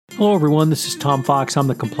Hello, everyone. This is Tom Fox. I'm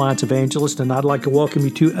the Compliance Evangelist, and I'd like to welcome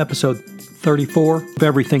you to episode 34 of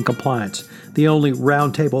Everything Compliance, the only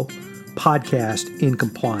roundtable podcast in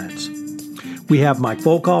compliance. We have Mike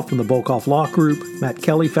Volkov from the Volkov Law Group, Matt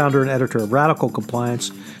Kelly, founder and editor of Radical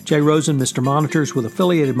Compliance, Jay Rosen, Mr. Monitors with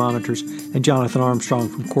Affiliated Monitors, and Jonathan Armstrong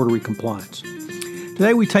from Quarterly Compliance.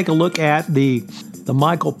 Today we take a look at the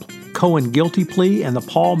Michael Cohen guilty plea and the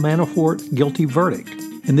Paul Manafort guilty verdict.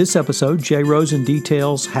 In this episode, Jay Rosen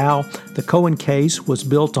details how the Cohen case was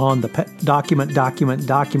built on the document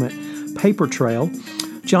paper trail.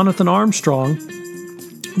 Jonathan Armstrong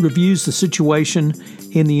reviews the situation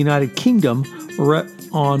in the United Kingdom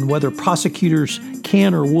on whether prosecutors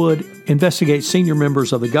can or would investigate senior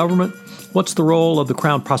members of the government, what's the role of the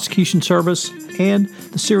Crown Prosecution Service, and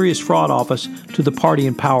the Serious Fraud Office to the party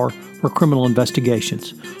in power for criminal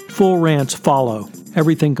investigations. Full rants follow.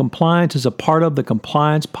 Everything Compliance is a part of the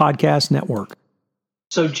Compliance Podcast Network.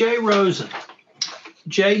 So, Jay Rosen.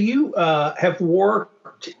 Jay, you have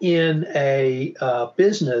worked in a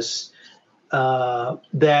business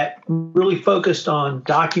that really focused on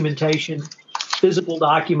documentation, physical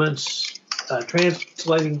documents,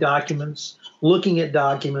 translating documents, looking at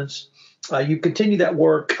documents. You continue that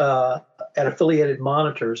work at Affiliated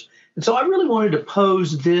Monitors. And so I really wanted to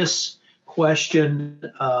pose this question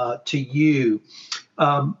to you.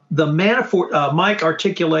 The Manafort, Mike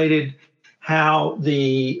articulated how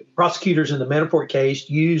the prosecutors in the Manafort case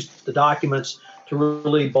used the documents to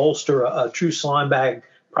really bolster a true slime bag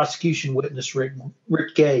prosecution witness, Rick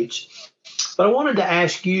Gates. But I wanted to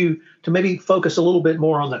ask you to maybe focus a little bit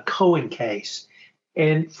more on the Cohen case.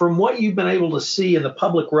 And from what you've been able to see in the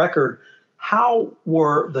public record, how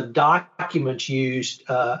were the documents used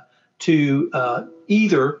to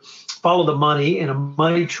either follow the money in a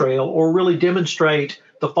money trail or really demonstrate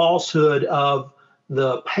the falsehood of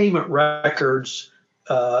the payment records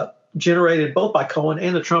generated both by Cohen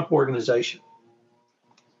and the Trump Organization?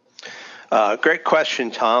 Great question,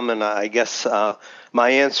 Tom. And I guess my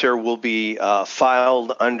answer will be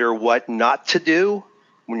filed under what not to do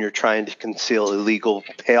when you're trying to conceal illegal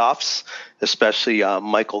payoffs, especially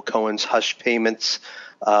Michael Cohen's hush payments,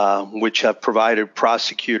 which have provided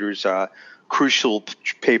prosecutors crucial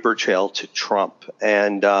paper trail to Trump.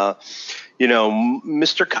 And,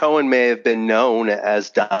 Mr. Cohen may have been known as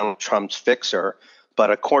Donald Trump's fixer,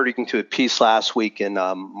 but according to a piece last week in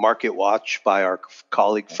Market Watch by our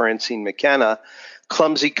colleague Francine McKenna,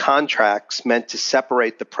 clumsy contracts meant to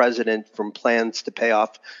separate the president from plans to pay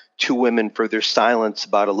off two women for their silence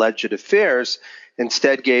about alleged affairs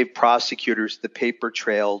instead gave prosecutors the paper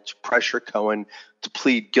trail to pressure Cohen to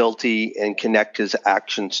plead guilty and connect his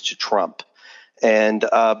actions to Trump. And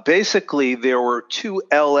basically, there were two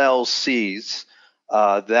LLCs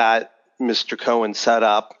that Mr. Cohen set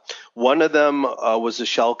up. One of them was a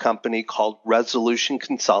shell company called Resolution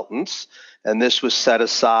Consultants, and this was set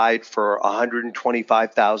aside for a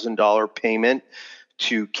 $125,000 payment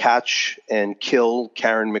to catch and kill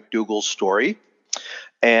Karen McDougal's story.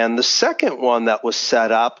 And the second one that was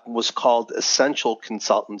set up was called Essential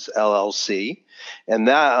Consultants, LLC. And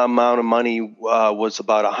that amount of money was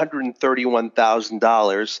about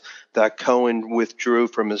 $131,000 that Cohen withdrew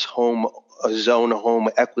from his own home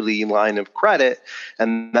equity line of credit.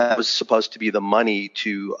 And that was supposed to be the money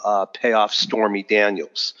to pay off Stormy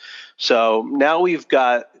Daniels. So now we've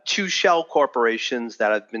got two shell corporations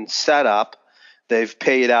that have been set up. They've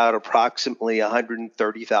paid out approximately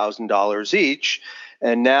 $130,000 each.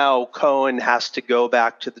 And now Cohen has to go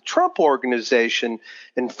back to the Trump Organization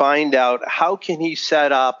and find out how can he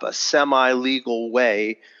set up a semi-legal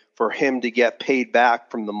way for him to get paid back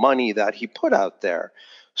from the money that he put out there.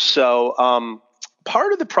 So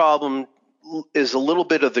part of the problem is a little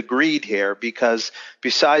bit of the greed here, because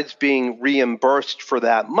besides being reimbursed for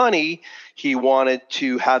that money, he wanted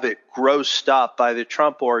to have it grossed up by the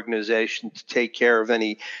Trump Organization to take care of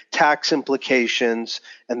any tax implications,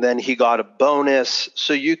 and then he got a bonus.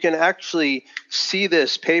 So you can actually see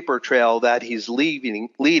this paper trail that he's leading.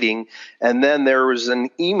 And then there was an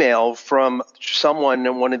email from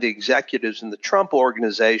someone, one of the executives in the Trump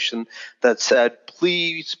Organization, that said,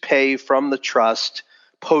 please pay from the trust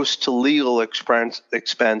post to legal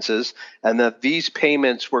expenses, and that these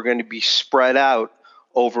payments were going to be spread out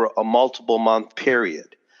over a multiple month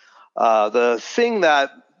period. The thing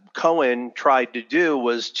that Cohen tried to do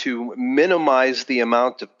was to minimize the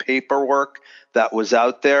amount of paperwork that was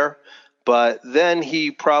out there, but then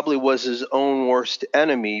he probably was his own worst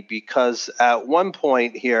enemy, because at one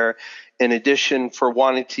point here, in addition for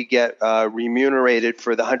wanting to get remunerated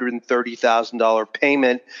for the $130,000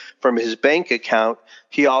 payment from his bank account,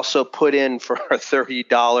 he also put in for a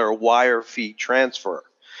 $30 wire fee transfer.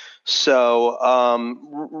 So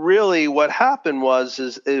really what happened was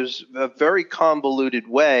is a very convoluted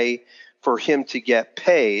way for him to get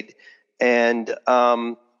paid. And,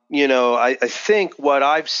 I think what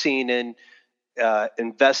I've seen in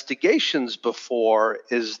investigations before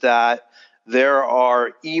is that there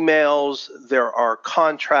are emails, there are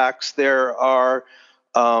contracts, there are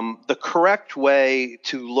the correct way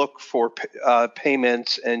to look for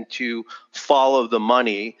payments and to follow the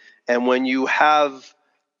money. And when you have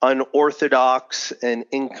unorthodox and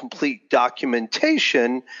incomplete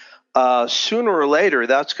documentation, sooner or later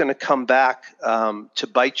that's going to come back to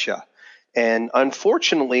bite you. And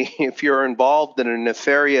unfortunately, if you're involved in a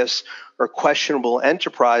nefarious or questionable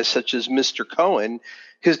enterprise such as Mr. Cohen,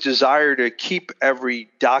 his desire to keep every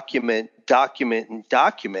document.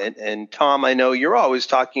 And Tom, I know you're always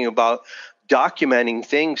talking about documenting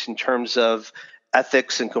things in terms of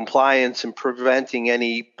ethics and compliance and preventing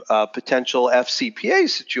any potential FCPA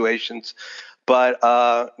situations. But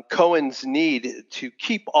Cohen's need to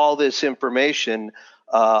keep all this information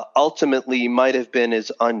ultimately might have been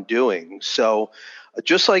his undoing. So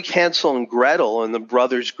just like Hansel and Gretel in the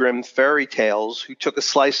Brothers Grimm fairy tales, who took a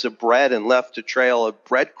slice of bread and left a trail of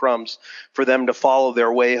breadcrumbs for them to follow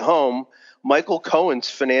their way home, Michael Cohen's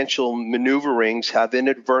financial maneuverings have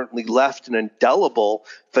inadvertently left an indelible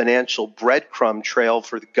financial breadcrumb trail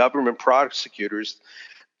for the government prosecutors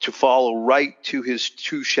to follow right to his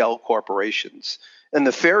two shell corporations. In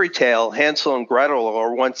the fairy tale, Hansel and Gretel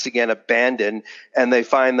are once again abandoned, and they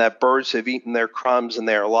find that birds have eaten their crumbs and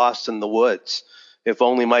they are lost in the woods. If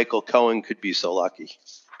only Michael Cohen could be so lucky.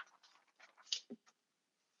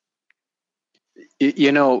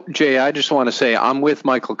 Jay, I just want to say I'm with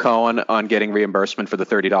Michael Cohen on getting reimbursement for the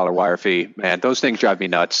 $30 wire fee. Man, those things drive me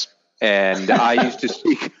nuts. And I used to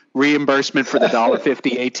seek reimbursement for the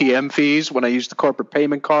 $1.50 ATM fees when I used the corporate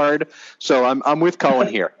payment card. So I'm with Cohen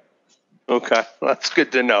here. Okay, that's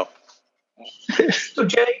good to know. So,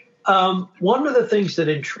 Jay, one of the things that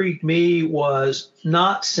intrigued me was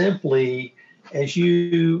not simply, as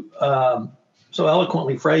you so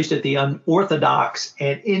eloquently phrased it, the unorthodox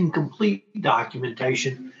and incomplete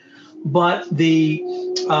documentation, but the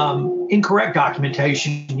incorrect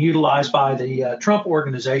documentation utilized by the Trump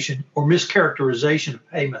organization or mischaracterization of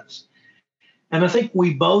payments. And I think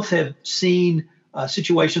we both have seen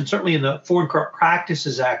situations, certainly in the Foreign Corrupt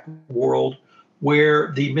Practices Act world,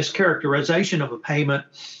 where the mischaracterization of a payment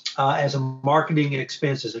as a marketing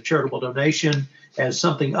expense, as a charitable donation, as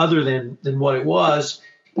something other than what it was,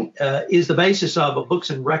 is the basis of a books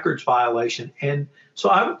and records violation. And so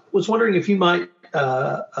I was wondering if you might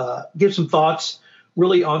give some thoughts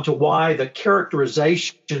really onto why the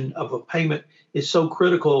characterization of a payment is so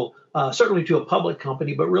critical, certainly to a public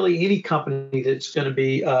company, but really any company that's going to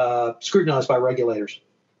be scrutinized by regulators.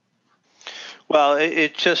 Well,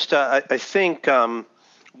 it just, I think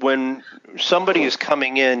when somebody is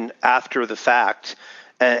coming in after the fact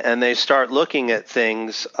and they start looking at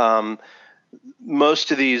things,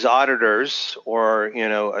 most of these auditors or,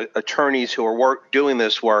 attorneys who are doing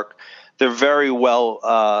this work, they're very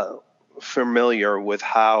well familiar with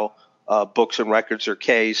how books and records are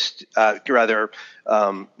cased, how they're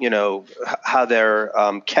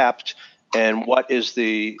kept, and what is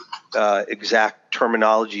the exact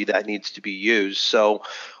terminology that needs to be used. So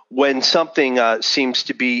when something seems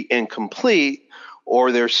to be incomplete,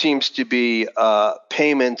 or there seems to be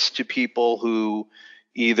payments to people who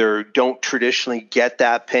either don't traditionally get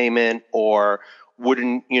that payment or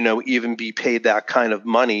wouldn't, even be paid that kind of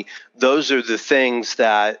money, those are the things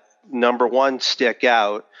that, number one, stick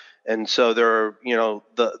out. And so there are,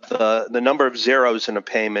 the number of zeros in a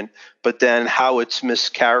payment, but then how it's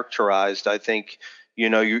mischaracterized, I think,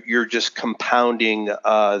 you're just compounding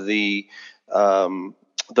the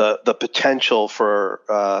potential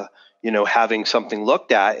for, having something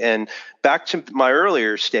looked at. And back to my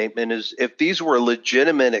earlier statement is if these were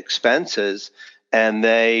legitimate expenses and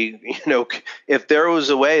they, if there was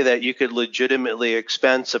a way that you could legitimately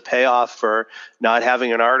expense a payoff for not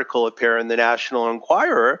having an article appear in the National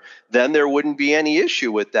Enquirer, then there wouldn't be any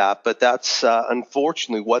issue with that. But that's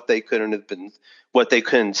unfortunately what they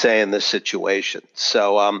couldn't say in this situation.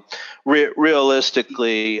 So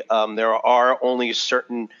realistically, there are only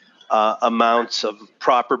certain amounts of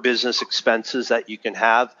proper business expenses that you can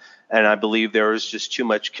have. And I believe there is just too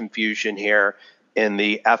much confusion here in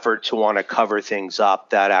the effort to want to cover things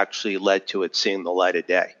up that actually led to it seeing the light of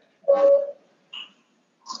day.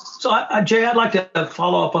 So, Jay, I'd like to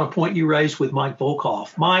follow up on a point you raised with Mike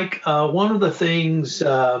Volkov. Mike, one of the things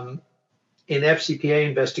in FCPA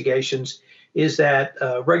investigations is that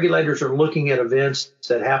regulators are looking at events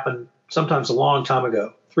that happened sometimes a long time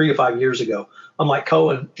ago. 3 to 5 years ago, unlike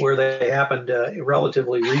Cohen, where they happened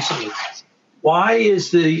relatively recently. Why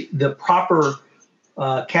is the proper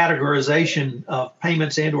categorization of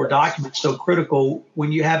payments and or documents so critical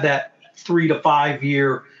when you have that 3 to 5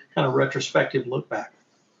 year kind of retrospective look back?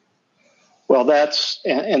 Well, that's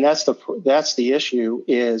the issue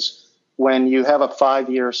is when you have a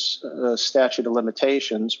 5-year statute of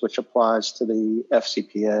limitations, which applies to the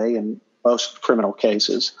FCPA and most criminal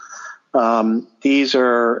cases. These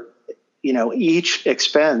are, each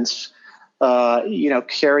expense,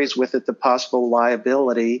 carries with it the possible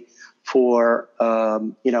liability for,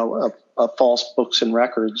 a false books and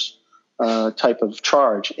records type of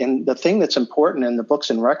charge. And the thing that's important in the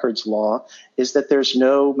books and records law is that there's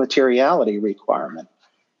no materiality requirement.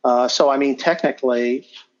 Technically,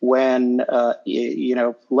 when,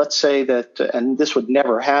 let's say that, and this would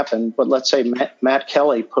never happen, but let's say Matt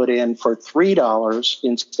Kelly put in for $3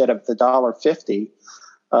 instead of the $1.50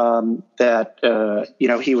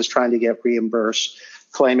 that, he was trying to get reimbursed,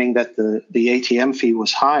 claiming that the ATM fee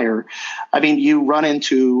was higher. You run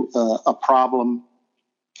into a problem.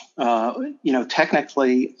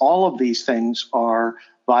 Technically, all of these things are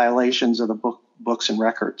violations of the books and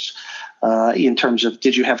records in terms of,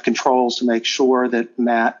 did you have controls to make sure that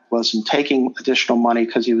Matt wasn't taking additional money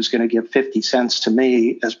because he was going to give 50 cents to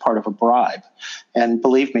me as part of a bribe? And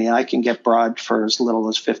believe me, I can get bribed for as little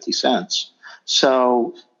as 50 cents.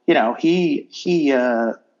 So,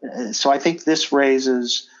 so I think this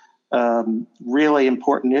raises really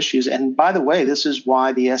important issues. And by the way, this is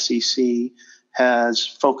why the SEC has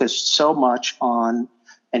focused so much on,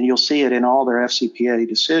 and you'll see it in all their FCPA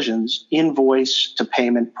decisions, invoice to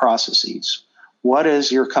payment processes. What is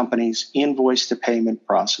your company's invoice to payment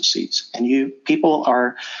processes? And people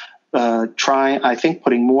are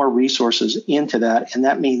putting more resources into that. And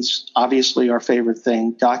that means obviously our favorite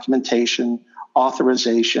thing, documentation,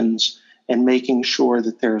 authorizations, and making sure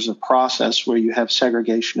that there's a process where you have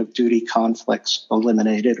segregation of duty conflicts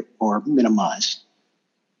eliminated or minimized.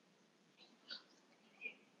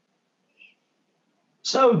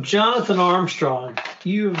 So, Jonathan Armstrong,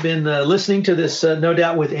 you've been listening to this, no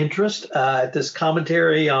doubt with interest, this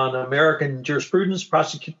commentary on American jurisprudence,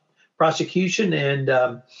 prosecution,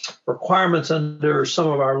 and requirements under some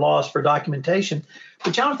of our laws for documentation.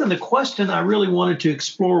 But, Jonathan, the question I really wanted to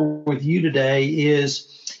explore with you today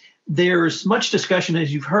is there's much discussion,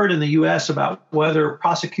 as you've heard in the U.S., about whether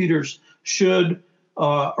prosecutors should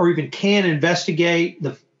or even can investigate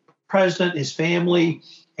the president, his family,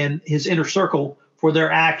 and his inner circle for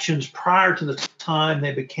their actions prior to the time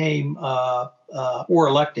they became or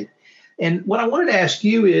elected. And what I wanted to ask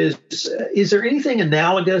you is there anything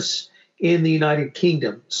analogous in the United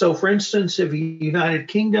Kingdom? So, for instance, if a United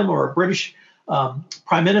Kingdom or a British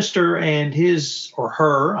prime minister and his or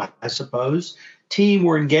her, I suppose, team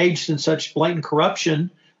were engaged in such blatant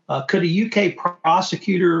corruption, could a UK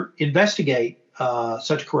prosecutor investigate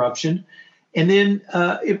such corruption? And then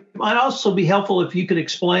it might also be helpful if you could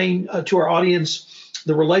explain to our audience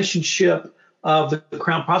the relationship of the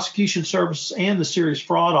Crown Prosecution Service and the Serious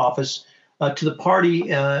Fraud Office to the party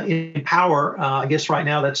in power, I guess right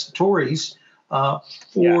now that's the Tories,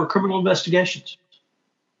 for criminal investigations.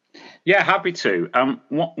 Yeah, happy to.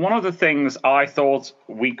 One of the things I thought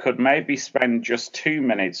we could maybe spend just 2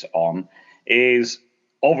 minutes on is,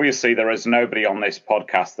 obviously there is nobody on this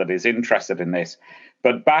podcast that is interested in this,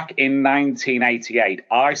 but back in 1988,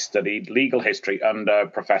 I studied legal history under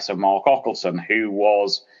Professor Mark Ockleson, who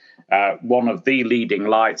was one of the leading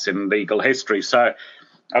lights in legal history. So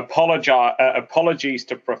apologies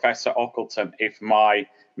to Professor Ockleson if my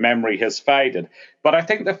memory has faded. But I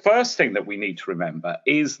think the first thing that we need to remember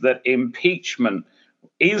is that impeachment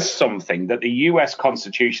is something that the US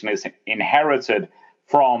Constitution is inherited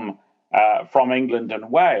from England and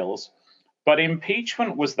Wales. But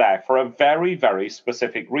impeachment was there for a very, very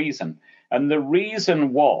specific reason. And the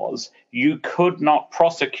reason was you could not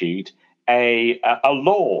prosecute a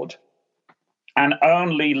lord, and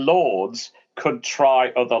only lords could try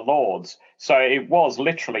other lords. So it was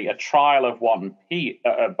literally a trial of one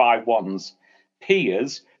by one's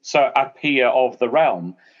peers, so a peer of the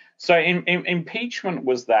realm. So impeachment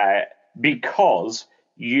was there because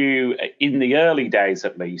you, in the early days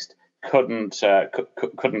at least, couldn't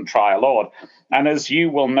try a lord. And as you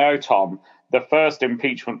will know, Tom, the first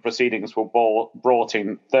impeachment proceedings were brought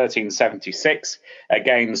in 1376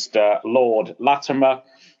 against Lord Latimer,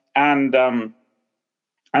 and the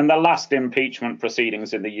last impeachment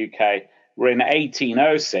proceedings in the UK were in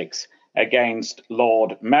 1806 against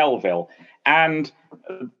Lord Melville. And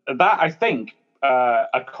that, I think,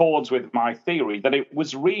 accords with my theory that it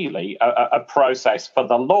was really a process for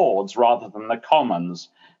the Lords rather than the Commons.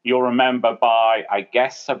 You'll remember by, I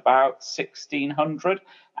guess, about 1600,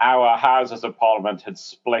 our Houses of Parliament had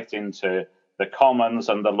split into the Commons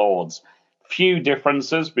and the Lords. Few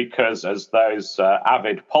differences, because as those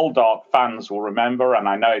avid Poldark fans will remember, and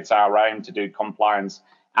I know it's our aim to do compliance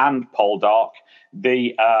and Poldark,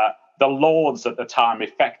 the Lords at the time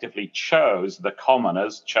effectively chose the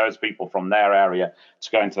commoners, chose people from their area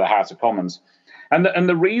to go into the House of Commons. And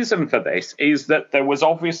the reason for this is that there was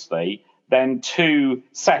obviously then two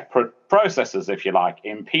separate processes, if you like,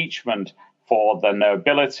 impeachment for the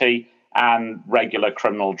nobility and regular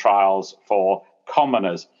criminal trials for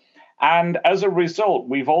commoners. And as a result,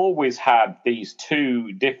 we've always had these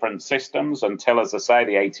two different systems until, as I say,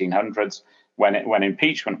 the 1800s, when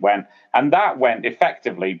impeachment went. And that went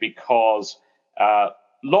effectively because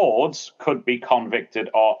lords could be convicted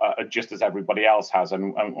just as everybody else has.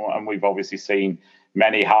 And we've obviously seen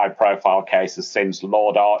many high-profile cases since.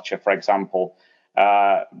 Lord Archer, for example,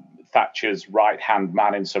 Thatcher's right-hand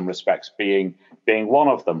man in some respects, being one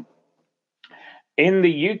of them. In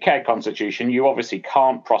the UK Constitution, you obviously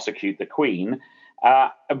can't prosecute the Queen,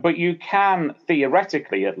 but you can,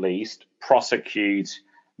 theoretically at least, prosecute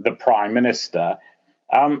the Prime Minister.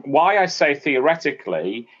 Why I say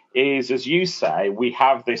theoretically is, as you say, we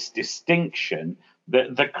have this distinction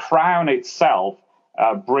that the Crown itself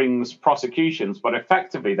brings prosecutions, but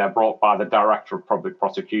effectively they're brought by the Director of Public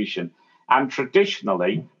Prosecution. And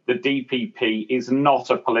traditionally, the DPP is not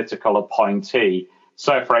a political appointee.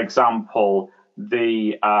 So, for example,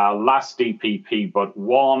 the last DPP but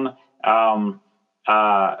one, Keir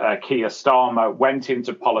Starmer, went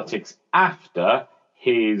into politics after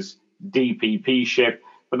his DPP-ship,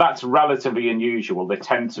 but that's relatively unusual. They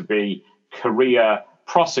tend to be career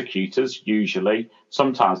prosecutors, usually,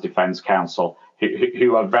 sometimes defence counsel,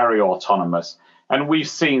 who are very autonomous. And we've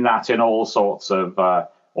seen that in all sorts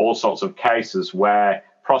of cases where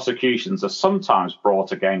prosecutions are sometimes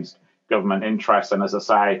brought against government interests. And as I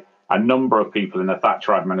say, a number of people in the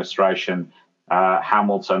Thatcher administration,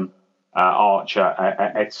 Hamilton, Archer,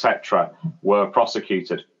 etc., were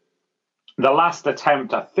prosecuted. The last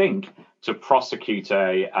attempt, I think, to prosecute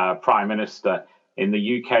a prime minister in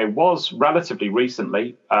the UK was relatively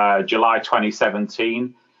recently, July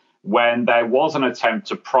 2017, when there was an attempt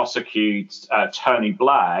to prosecute Tony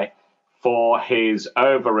Blair for his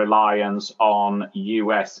over-reliance on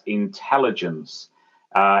US intelligence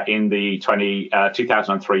in the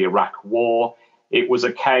 2003 Iraq War. It was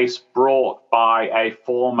a case brought by a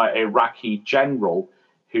former Iraqi general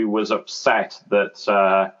who was upset that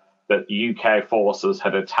UK forces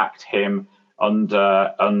had attacked him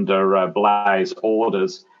under Blair's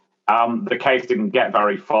orders. The case didn't get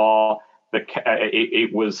very far.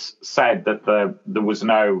 It was said that there was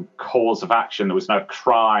no cause of action, there was no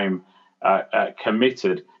crime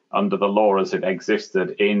committed under the law as it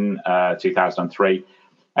existed in 2003.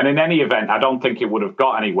 And in any event, I don't think it would have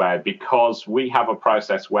got anywhere, because we have a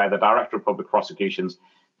process where the Director of Public Prosecutions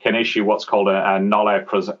can issue what's called a nolle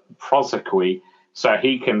prosequi. So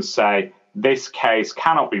he can say, this case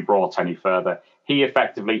cannot be brought any further. He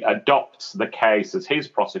effectively adopts the case as his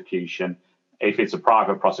prosecution, if it's a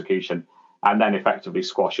private prosecution, and then effectively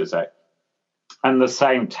squashes it. And the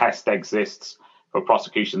same test exists for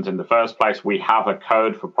prosecutions in the first place. We have a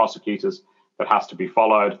code for prosecutors that has to be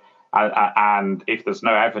followed. And if there's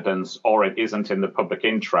no evidence or it isn't in the public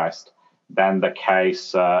interest, then the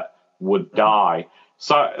case would die.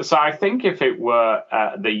 So I think if it were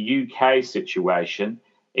the UK situation,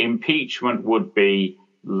 impeachment would be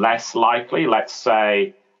less likely. Let's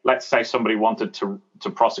say somebody wanted to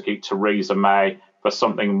prosecute Theresa May for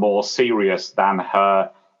something more serious than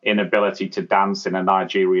her inability to dance in a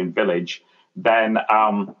Nigerian village, then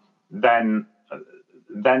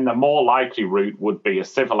the more likely route would be a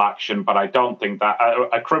civil action, but I don't think that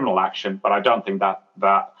a criminal action. But I don't think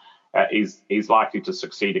that is likely to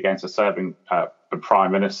succeed against a serving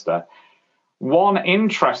prime minister. One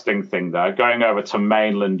interesting thing, though, going over to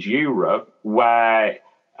mainland Europe, where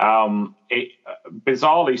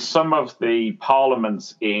bizarrely some of the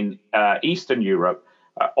parliaments in Eastern Europe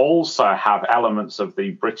also have elements of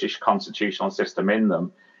the British constitutional system in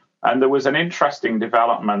them. And there was an interesting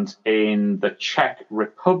development in the Czech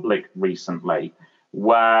Republic recently,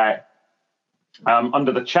 where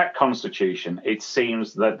under the Czech constitution, it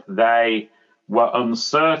seems that they were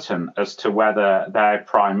uncertain as to whether their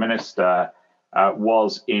prime minister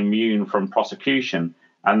was immune from prosecution.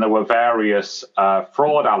 And there were various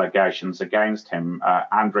fraud allegations against him,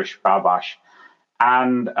 Andrej Babiš.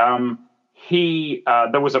 And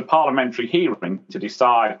there was a parliamentary hearing to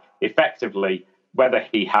decide effectively whether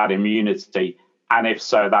he had immunity, and if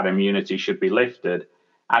so, that immunity should be lifted.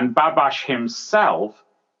 And Babiš himself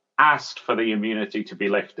asked for the immunity to be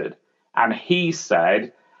lifted. And he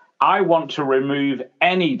said, I want to remove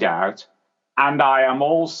any doubt, and I am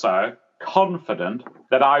also confident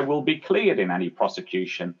that I will be cleared in any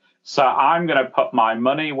prosecution. So I'm going to put my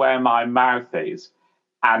money where my mouth is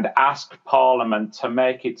and ask Parliament to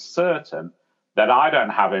make it certain that I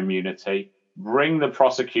don't have immunity, bring the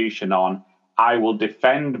prosecution on. I will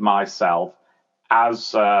defend myself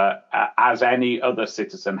as any other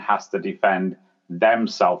citizen has to defend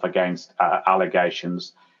themselves against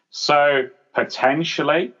allegations. So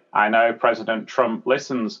potentially, I know President Trump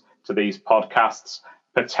listens to these podcasts,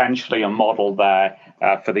 potentially a model there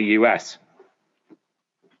for the US.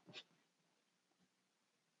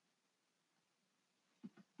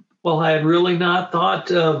 Well, I had really not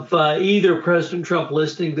thought of either President Trump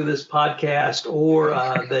listening to this podcast or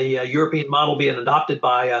the European model being adopted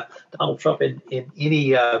by Donald Trump in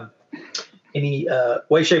any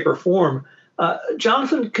way, shape, or form.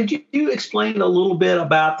 Jonathan, could you explain a little bit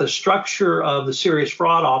about the structure of the Serious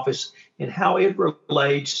Fraud Office and how it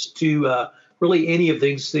relates to really any of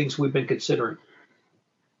these things we've been considering?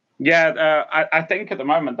 Yeah, I think at the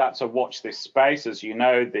moment that's a watch this space. As you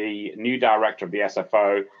know, the new director of the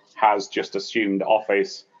SFO has just assumed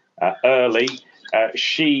office early.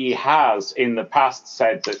 She has in the past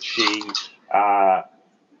said that she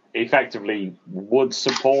effectively would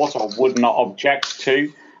support or would not object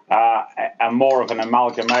to a more of an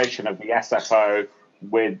amalgamation of the SFO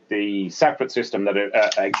with the separate system that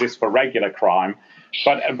exists for regular crime.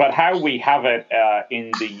 But how we have it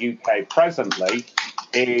in the UK presently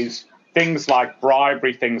is things like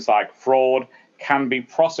bribery, things like fraud can be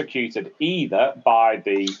prosecuted either by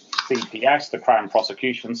the CPS, the Crown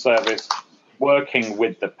Prosecution Service, working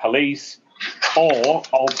with the police, or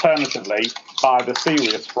alternatively by the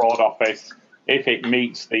Serious Fraud Office if it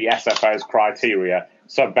meets the SFO's criteria.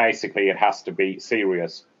 So basically it has to be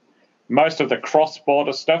serious. Most of the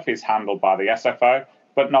cross-border stuff is handled by the SFO,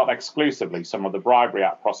 but not exclusively. Some of the Bribery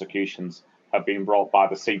Act prosecutions have been brought by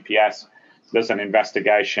the CPS. There's an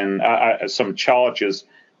investigation, some charges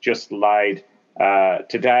just laid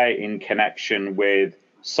today in connection with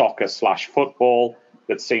soccer/football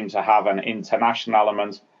that seem to have an international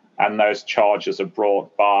element, and those charges are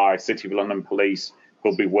brought by City of London Police,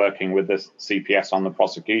 who'll be working with the CPS on the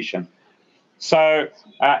prosecution. So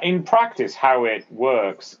in practice, how it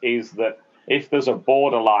works is that if there's a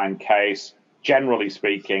borderline case, generally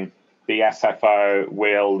speaking, the SFO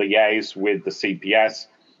will liaise with the CPS.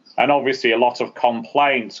 And obviously, a lot of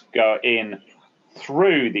complaints go in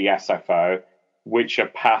through the SFO, which are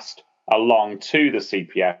passed along to the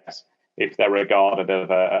CPS if they're regarded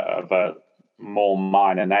of a more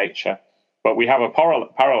minor nature. But we have a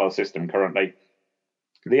parallel system currently.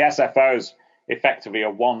 The SFO's effectively a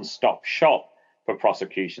one-stop shop for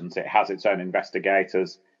prosecutions. It has its own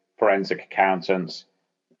investigators, forensic accountants,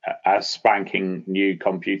 a spanking new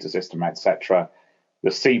computer system, etc. The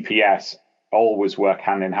CPS always work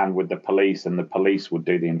hand in hand with the police, and the police would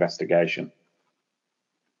do the investigation.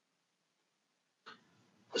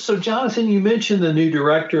 So, Jonathan, you mentioned the new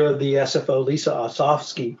director of the SFO, Lisa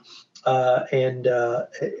Osofsky, and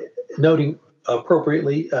noting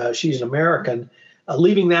appropriately she's an American.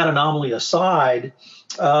 Leaving that anomaly aside,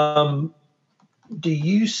 do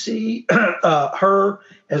you see her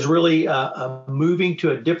as really moving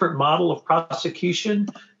to a different model of prosecution?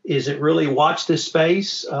 Is it really watch this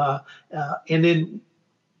space? And then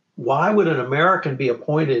why would an American be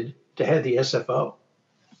appointed to head the SFO?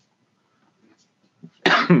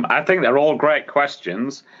 I think they're all great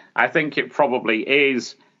questions. I think it probably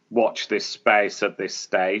is watch this space at this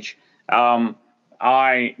stage.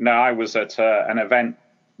 I was at an event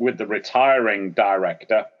with the retiring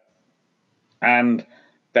director, and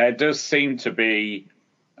there does seem to be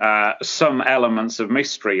some elements of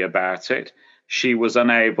mystery about it. She was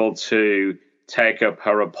unable to take up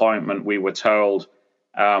her appointment, we were told,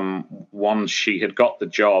 once she had got the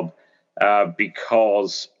job,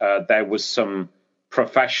 because there was some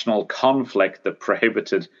professional conflict that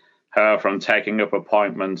prohibited her from taking up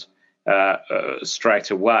appointment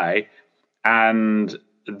straight away. And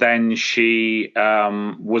then she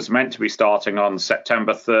was meant to be starting on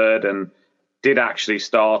September 3rd and did actually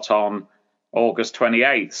start on August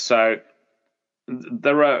 28th. So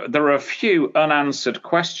there are a few unanswered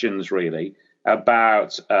questions really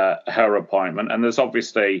about her appointment, and there's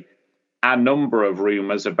obviously a number of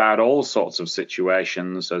rumors about all sorts of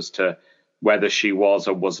situations as to whether she was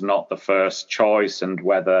or was not the first choice, and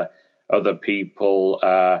whether other people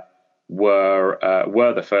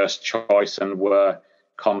were the first choice and were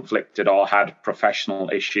conflicted or had professional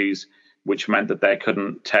issues, which meant that they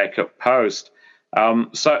couldn't take up post.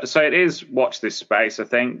 So it is watch this space. I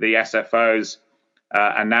think the SFO's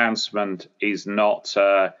announcement is not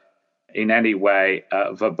in any way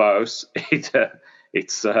verbose.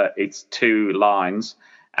 It's 2 lines,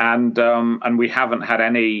 and we haven't had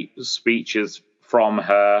any speeches from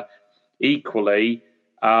her. Equally,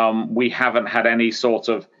 we haven't had any sort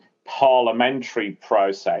of parliamentary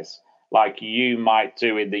process like you might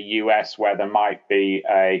do in the US, where there might be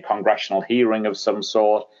a congressional hearing of some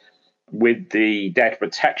sort. With the data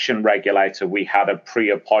protection regulator, we had a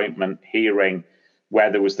pre-appointment hearing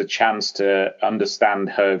where there was the chance to understand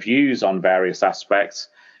her views on various aspects,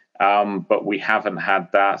 but we haven't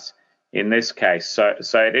had that in this case. So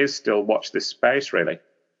it is still watch this space, really.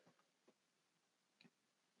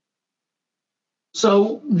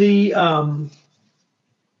 So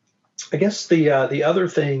I guess the other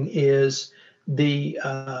thing is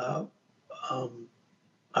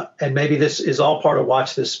and maybe this is all part of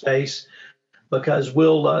watch this space, because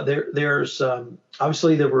there's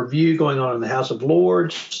obviously the review going on in the House of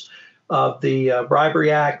Lords of the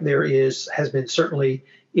Bribery Act. There has been certainly,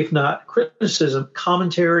 if not criticism,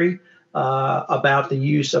 commentary about the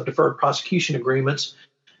use of deferred prosecution agreements.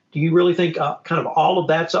 Do you really think kind of all of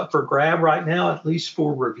that's up for grab right now, at least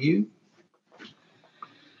for review?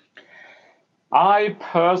 I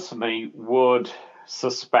personally would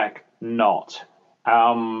suspect not.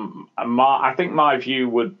 I think my view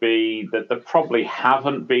would be that there probably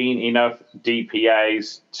haven't been enough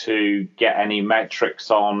DPAs to get any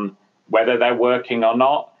metrics on whether they're working or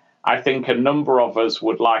not. I think a number of us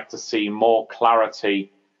would like to see more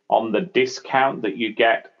clarity on the discount that you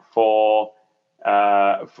get for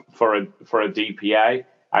a DPA.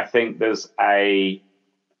 I think there's a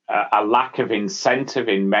lack of incentive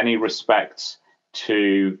in many respects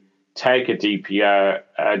to take a DPA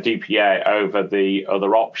over the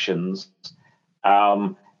other options.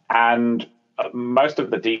 And most of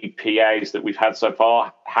the DPAs that we've had so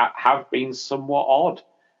far have been somewhat odd,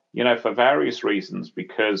 for various reasons,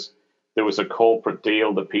 because there was a corporate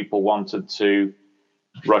deal that people wanted to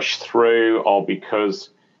rush through, or because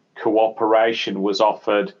cooperation was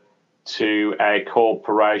offered to a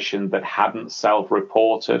corporation that hadn't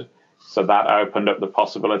self-reported. So that opened up the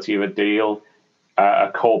possibility of a deal.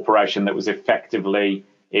 A corporation that was effectively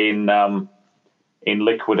in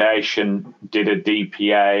liquidation did a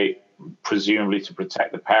DPA, presumably to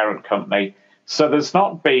protect the parent company. So there's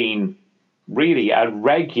not been really a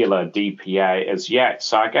regular DPA as yet.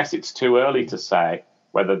 So I guess it's too early to say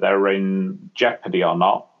whether they're in jeopardy or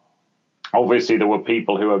not. Obviously, there were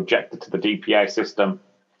people who objected to the DPA system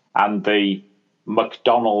and the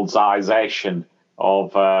McDonald'sization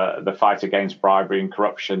of the fight against bribery and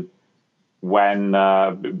corruption when,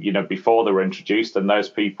 before they were introduced. And those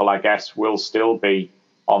people, I guess, will still be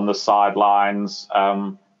on the sidelines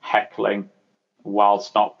heckling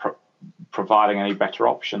whilst not providing any better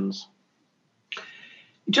options.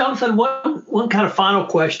 Jonathan, one kind of final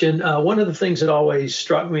question. One of the things that always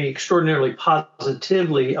struck me extraordinarily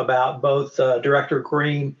positively about both Director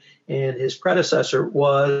Green and his predecessor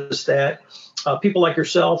was that people like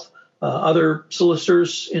yourself, other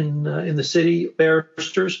solicitors in the city,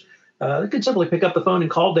 barristers, could simply pick up the phone and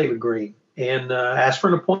call David Green and ask for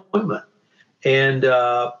an appointment. And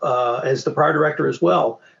as the prior director as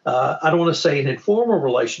well, I don't want to say an informal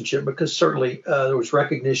relationship, because certainly there was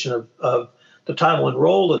recognition of the title and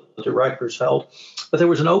role that the directors held, but there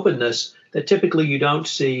was an openness that typically you don't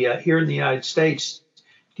see here in the United States.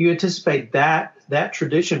 Do you anticipate that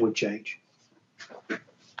tradition would change?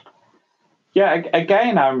 Yeah,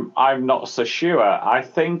 again, I'm not so sure. I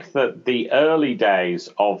think that the early days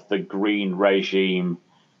of the Green regime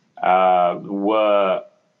were,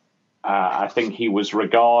 I think he was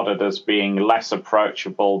regarded as being less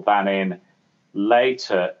approachable than in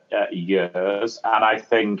later years. And I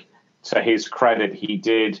think, to his credit, he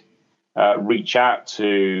did reach out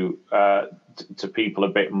to people a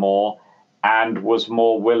bit more and was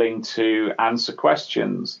more willing to answer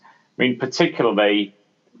questions. I mean, particularly,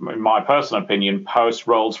 in my personal opinion, post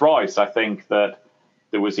Rolls-Royce, I think that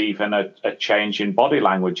there was even a change in body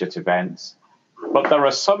language at events. But there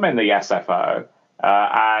are some in the SFO,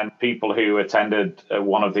 and people who attended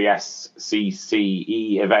one of the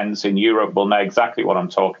SCCE events in Europe will know exactly what I'm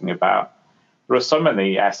talking about. There are some in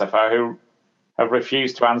the SFO who have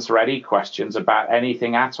refused to answer any questions about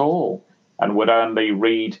anything at all and would only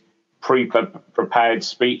read pre-prepared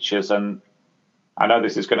speeches. And I know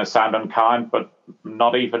this is going to sound unkind, but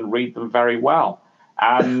not even read them very well.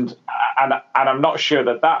 And I'm not sure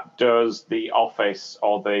that does the office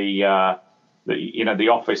or the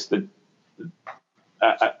office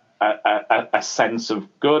a sense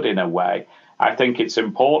of good in a way. I think it's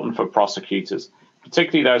important for prosecutors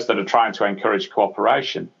particularly those that are trying to encourage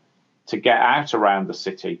cooperation, to get out around the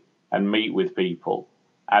city and meet with people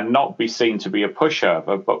and not be seen to be a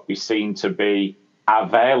pushover, but be seen to be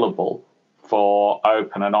available for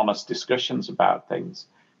open and honest discussions about things.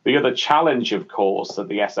 The other challenge, of course, that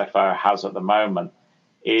the SFO has at the moment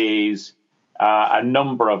is a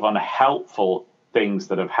number of unhelpful things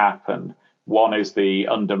that have happened. One is the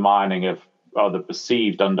undermining of, or the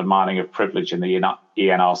perceived undermining of privilege in the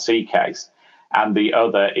ENRC case. And the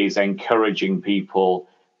other is encouraging people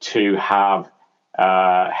to have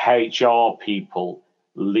HR people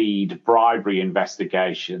lead bribery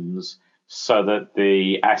investigations so that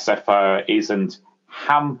the SFO isn't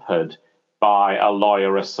hampered by a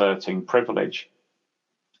lawyer asserting privilege.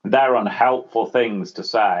 They're unhelpful things to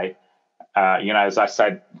say. As I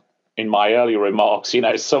said in my earlier remarks,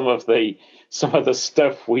 some of the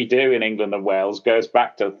stuff we do in England and Wales goes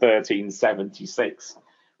back to 1376.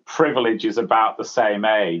 Privilege is about the same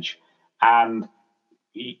age. And,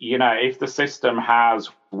 if the system has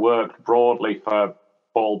worked broadly for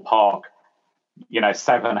ballpark,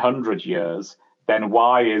 700 years, then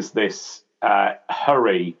why is this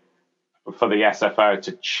hurry for the SFO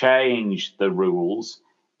to change the rules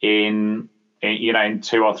in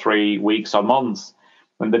 2 or 3 weeks or months?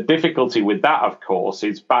 And the difficulty with that, of course,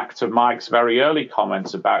 is back to Mike's very early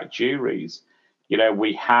comments about juries.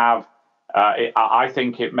 We have, I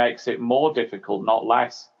think it makes it more difficult, not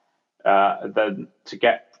less, than to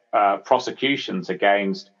get prosecutions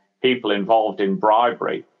against people involved in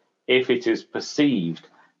bribery if it is perceived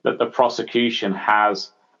that the prosecution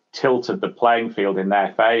has tilted the playing field in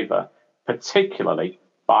their favor, particularly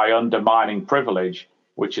by undermining privilege,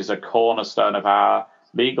 which is a cornerstone of our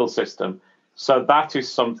legal system. So that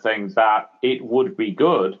is something that it would be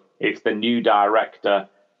good if the new director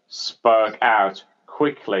spoke out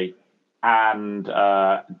quickly and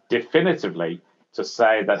definitively to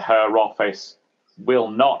say that her office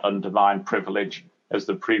will not undermine privilege as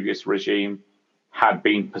the previous regime had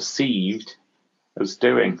been perceived as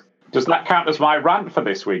doing. Does that count as my rant for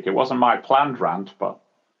this week? It wasn't my planned rant, but...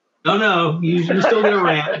 No, you still get a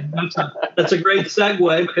rant. That's a great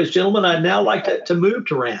segue because, gentlemen, I'd now like to move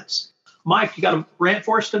to rants. Mike, you got a rant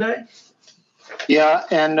for us today? Yeah,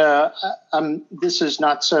 and this is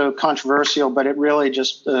not so controversial, but it really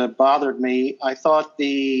just bothered me. I thought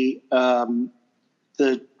the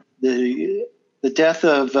death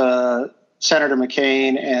of Senator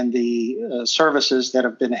McCain and the services that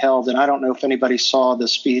have been held, and I don't know if anybody saw the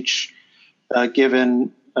speech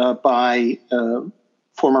given by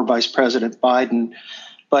former Vice President Biden,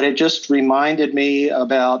 but it just reminded me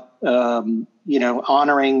about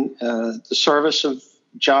honoring the service of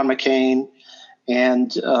John McCain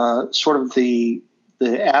and sort of the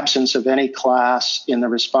absence of any class in the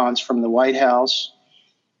response from the White House.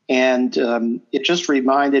 And it just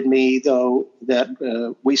reminded me, though,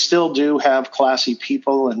 that we still do have classy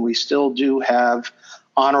people and we still do have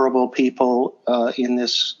honorable people in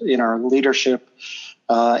our leadership.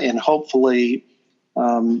 And hopefully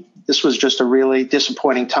this was just a really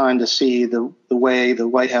disappointing time to see the way the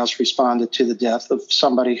White House responded to the death of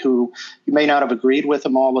somebody who you may not have agreed with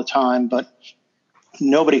him all the time, but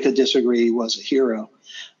nobody could disagree he was a hero.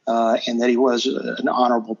 And that he was an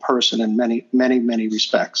honorable person in many, many, many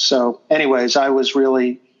respects. So anyways, I was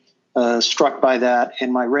really struck by that.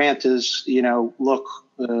 And my rant is,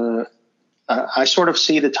 I sort of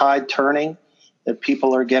see the tide turning, that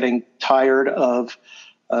people are getting tired of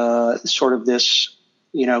sort of this,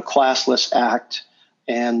 classless act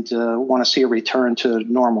and want to see a return to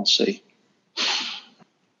normalcy.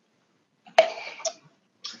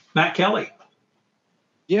 Matt Kelly.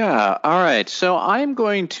 Yeah. All right. So I'm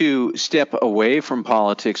going to step away from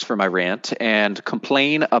politics for my rant and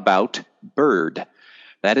complain about Bird.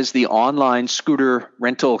 That is the online scooter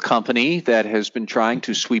rental company that has been trying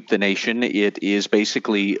to sweep the nation. It is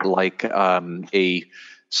basically like a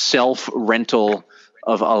self-rental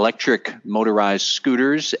of electric motorized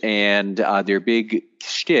scooters. And their big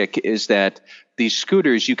shtick is that these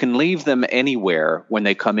scooters, you can leave them anywhere when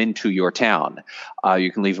they come into your town.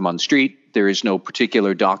 You can leave them on the street. There is no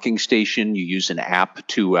particular docking station. You use an app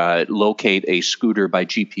to locate a scooter by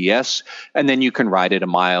GPS, and then you can ride it a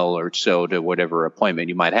mile or so to whatever appointment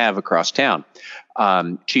you might have across town.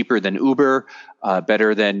 Cheaper than Uber,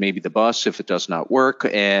 better than maybe the bus if it does not work,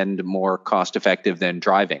 and more cost-effective than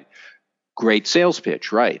driving. Great sales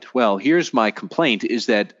pitch, right? Well, here's my complaint is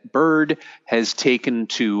that Bird has taken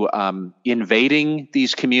to invading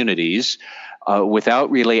these communities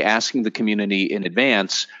without really asking the community in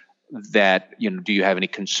advance, that, do you have any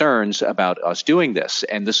concerns about us doing this?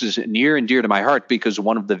 And this is near and dear to my heart because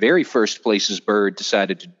one of the very first places Bird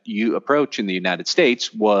decided to approach in the United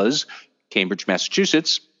States was Cambridge,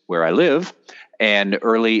 Massachusetts, where I live. And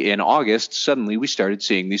early in August, suddenly we started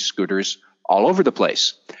seeing these scooters all over the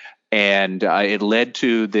place. And it led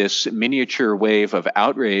to this miniature wave of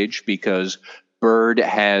outrage because Bird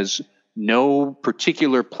has no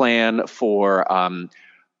particular plan for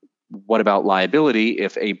what about liability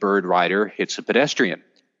if a Bird rider hits a pedestrian.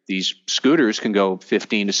 These scooters can go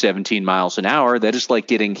 15 to 17 miles an hour. That is like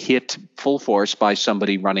getting hit full force by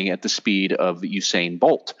somebody running at the speed of Usain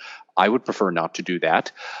Bolt. I would prefer not to do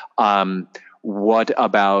that. What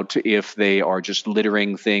about if they are just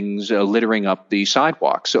littering things, littering up the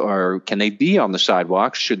sidewalks? Or can they be on the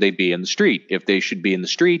sidewalks? Should they be in the street? If they should be in the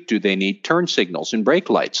street, do they need turn signals and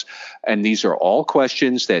brake lights? And these are all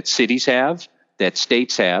questions that cities have, that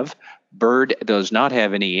states have. Bird does not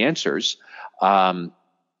have any answers.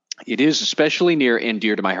 It is especially near and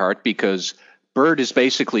dear to my heart because Bird has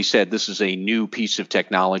basically said this is a new piece of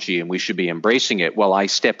technology and we should be embracing it. Well, I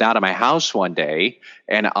stepped out of my house one day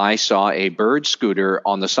and I saw a Bird scooter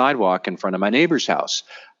on the sidewalk in front of my neighbor's house.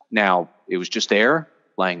 Now, it was just there,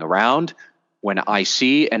 lying around. When I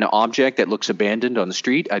see an object that looks abandoned on the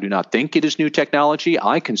street, I do not think it is new technology.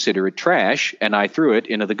 I consider it trash and I threw it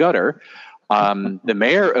into the gutter. The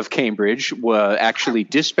mayor of Cambridge actually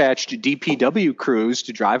dispatched DPW crews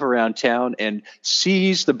to drive around town and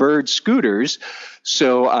seize the Bird scooters.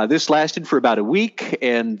 So this lasted for about a week,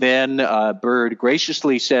 and then Bird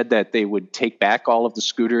graciously said that they would take back all of the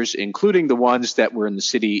scooters, including the ones that were in the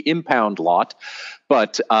city impound lot.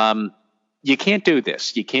 But you can't do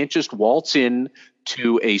this. You can't just waltz in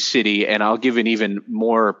to a city, and I'll give an even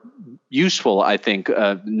more useful, I think,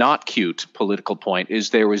 not cute political point,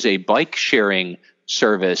 is there was a bike sharing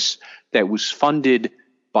service that was funded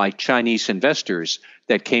by Chinese investors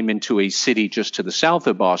that came into a city just to the south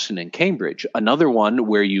of Boston and Cambridge. Another one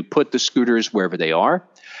where you put the scooters wherever they are,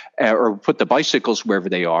 or put the bicycles wherever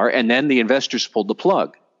they are, and then the investors pulled the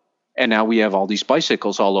plug. And now we have all these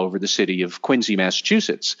bicycles all over the city of Quincy,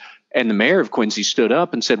 Massachusetts. And the mayor of Quincy stood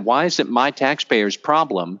up and said, why is it my taxpayers'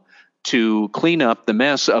 problem to clean up the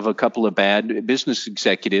mess of a couple of bad business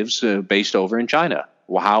executives based over in China?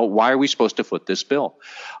 Why are we supposed to foot this bill?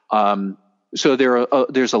 So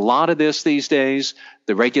there's a lot of this these days.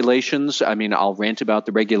 The regulations, I'll rant about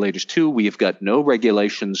the regulators too. We've got no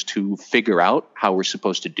regulations to figure out how we're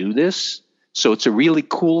supposed to do this. So it's a really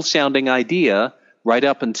cool sounding idea right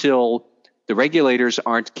up until the regulators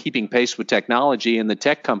aren't keeping pace with technology and the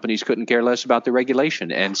tech companies couldn't care less about the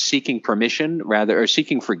regulation, and seeking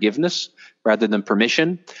forgiveness rather than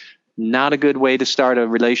permission. Not a good way to start a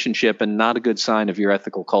relationship and not a good sign of your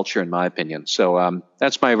ethical culture, in my opinion. So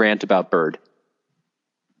that's my rant about Bird.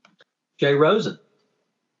 Jay Rosen.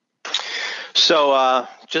 So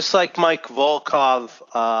just like Mike Volkov,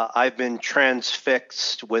 I've been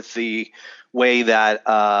transfixed with the way that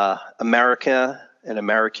America and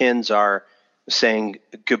Americans are saying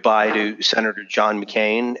goodbye to Senator John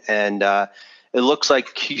McCain. And it looks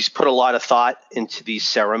like he's put a lot of thought into these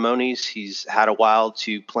ceremonies. He's had a while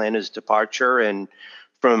to plan his departure. And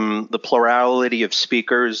from the plurality of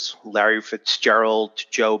speakers, Larry Fitzgerald to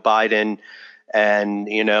Joe Biden, and,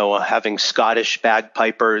 having Scottish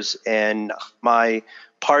bagpipers. And my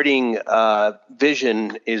parting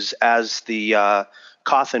vision is as the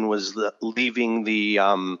coffin was leaving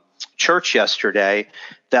the church yesterday,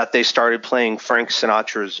 that they started playing Frank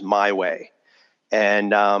Sinatra's My Way.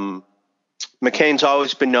 And McCain's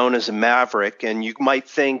always been known as a maverick, and you might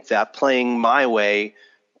think that playing My Way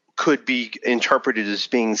could be interpreted as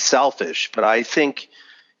being selfish, but I think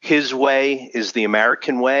his way is the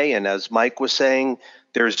American way. And as Mike was saying,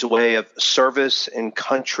 there's a way of service and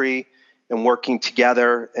country and working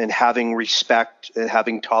together and having respect and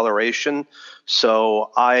having toleration.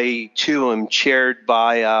 So I, too, am cheered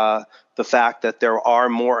by the fact that there are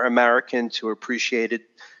more Americans who appreciated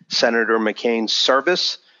Senator McCain's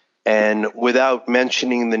service. And without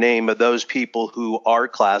mentioning the name of those people who are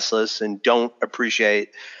classless and don't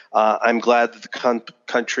appreciate, I'm glad that the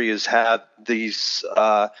country has had these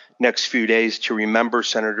next few days to remember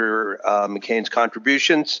Senator McCain's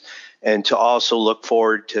contributions and to also look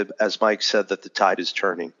forward to, as Mike said, that the tide is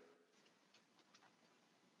turning.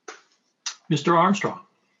 Mr. Armstrong.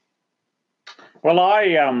 Well,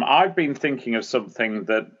 I've been thinking of something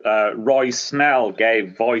that Roy Snell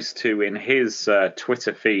gave voice to in his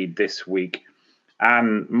Twitter feed this week.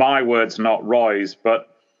 And my words, not Roy's, but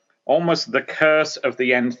almost the curse of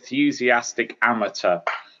the enthusiastic amateur.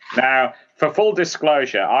 Now, for full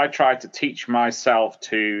disclosure, I tried to teach myself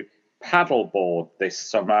to paddleboard this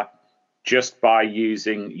summer, just by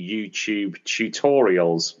using YouTube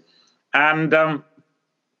tutorials. And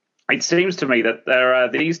it seems to me that there are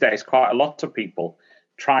these days quite a lot of people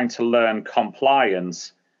trying to learn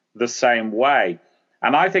compliance the same way.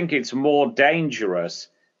 And I think it's more dangerous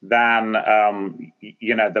than,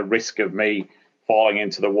 the risk of me falling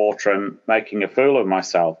into the water and making a fool of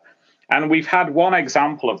myself. And we've had one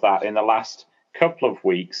example of that in the last couple of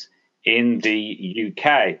weeks in the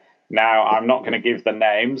UK. Now, I'm not going to give the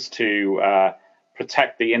names to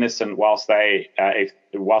protect the innocent whilst they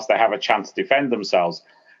have a chance to defend themselves.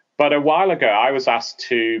 But a while ago, I was asked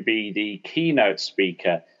to be the keynote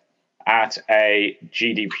speaker at a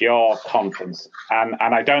GDPR conference. And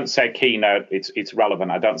I don't say keynote, it's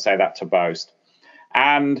relevant. I don't say that to boast.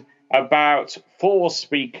 And about 4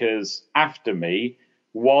 speakers after me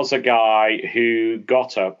was a guy who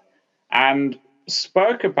got up and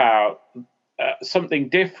spoke about something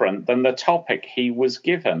different than the topic he was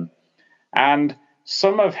given. And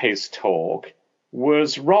some of his talk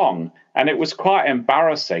was wrong. And it was quite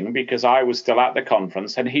embarrassing because I was still at the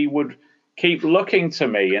conference and he would keep looking to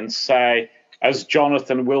me and say, as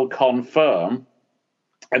Jonathan will confirm,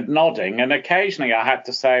 and nodding. And occasionally I had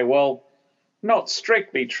to say, well, not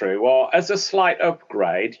strictly true, or as a slight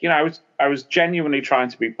upgrade. I was genuinely trying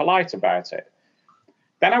to be polite about it.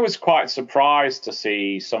 Then I was quite surprised to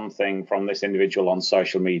see something from this individual on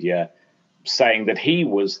social media saying that he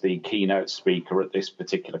was the keynote speaker at this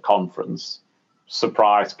particular conference.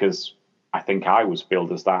 Surprised because I think I was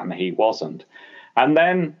billed as that and he wasn't. And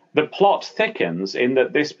then the plot thickens in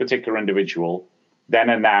that this particular individual then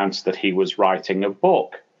announced that he was writing a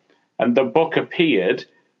book. And the book appeared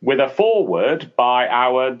with a foreword by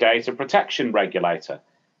our data protection regulator,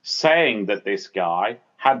 saying that this guy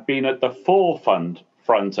had been at the forefront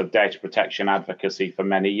of data protection advocacy for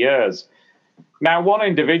many years. Now, one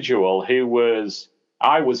individual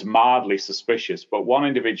I was mildly suspicious, but one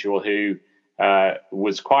individual who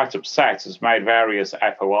was quite upset has made various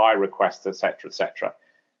FOI requests, etc.,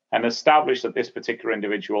 and established that this particular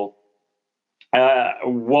individual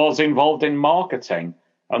was involved in marketing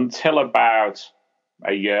until about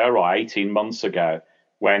a year or 18 months ago,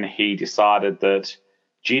 when he decided that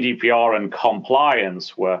GDPR and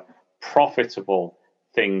compliance were profitable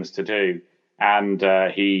things to do. And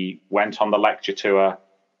he went on the lecture tour,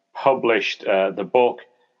 published the book,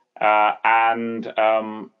 and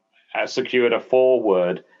secured a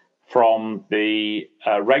foreword from the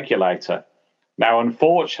regulator. Now,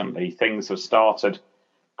 unfortunately, things have started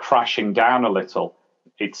crashing down a little.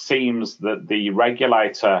 It seems that the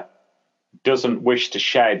regulator doesn't wish to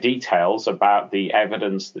share details about the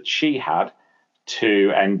evidence that she had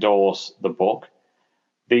to endorse the book.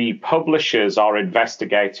 The publishers are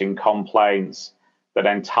investigating complaints that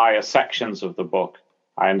entire sections of the book,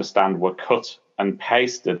 I understand, were cut and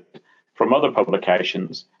pasted from other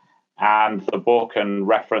publications, and the book and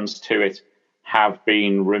reference to it have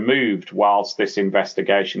been removed whilst this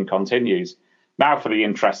investigation continues. Now, for the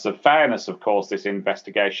interests of fairness, of course, this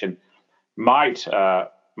investigation might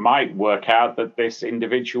work out that this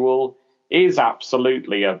individual is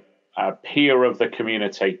absolutely a peer of the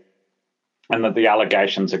community and that the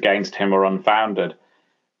allegations against him are unfounded.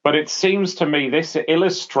 But it seems to me this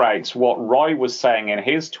illustrates what Roy was saying in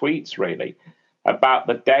his tweets, really, about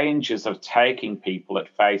the dangers of taking people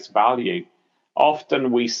at face value.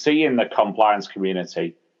 Often we see in the compliance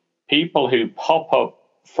community people who pop up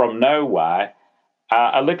from nowhere,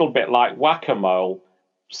 a little bit like whack-a-mole,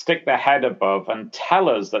 stick their head above and tell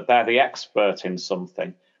us that they're the expert in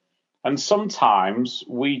something. And sometimes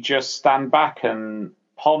we just stand back and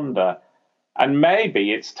ponder. And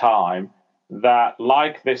maybe it's time that,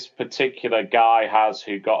 like this particular guy has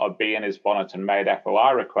who got a bee in his bonnet and made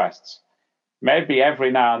FOI requests, maybe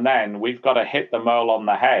every now and then we've got to hit the mole on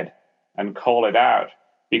the head and call it out,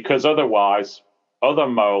 because otherwise other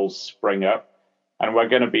moles spring up and we're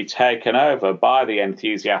going to be taken over by the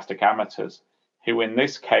enthusiastic amateurs who, in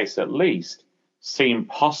this case at least, seem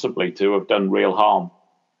possibly to have done real harm.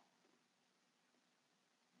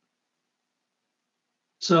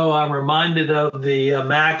 So I'm reminded of the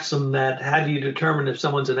maxim that how do you determine if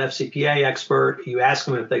someone's an FCPA expert? You ask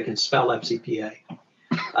them if they can spell FCPA.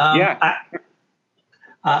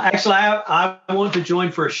 Actually, I want to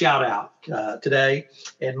join for a shout out today.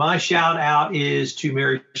 And my shout out is to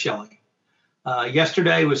Mary Shelley.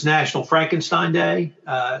 Yesterday was National Frankenstein Day.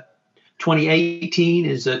 2018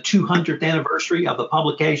 is the 200th anniversary of the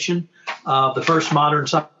publication of the first modern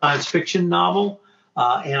science fiction novel.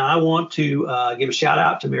 And I want to give a shout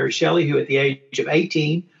out to Mary Shelley, who at the age of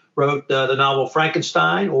 18 wrote the novel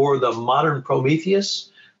Frankenstein, or the Modern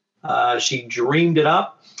Prometheus. She dreamed it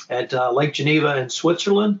up at Lake Geneva in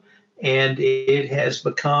Switzerland. and it has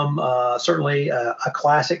become certainly a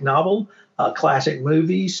classic novel, classic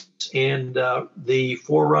movies, and the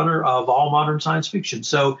forerunner of all modern science fiction.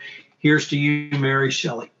 So here's to you, Mary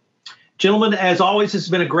Shelley. Gentlemen, as always, this has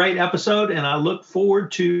been a great episode, and I look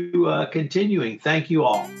forward to continuing. Thank you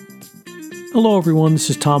all. Hello, everyone. This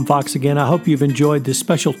is Tom Fox again. I hope you've enjoyed this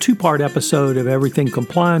special two-part episode of Everything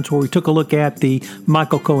Compliance, where we took a look at the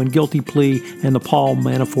Michael Cohen guilty plea and the Paul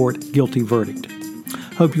Manafort guilty verdict.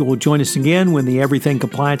 Hope you will join us again when the Everything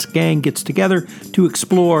Compliance gang gets together to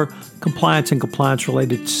explore compliance and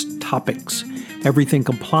compliance-related topics. Everything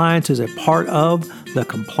Compliance is a part of the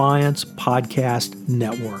Compliance Podcast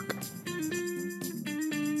Network.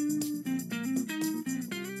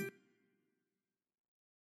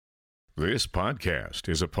 This podcast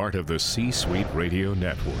is a part of the C-Suite Radio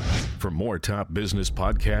Network. For more top business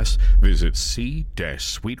podcasts, visit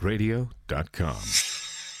c-suiteradio.com.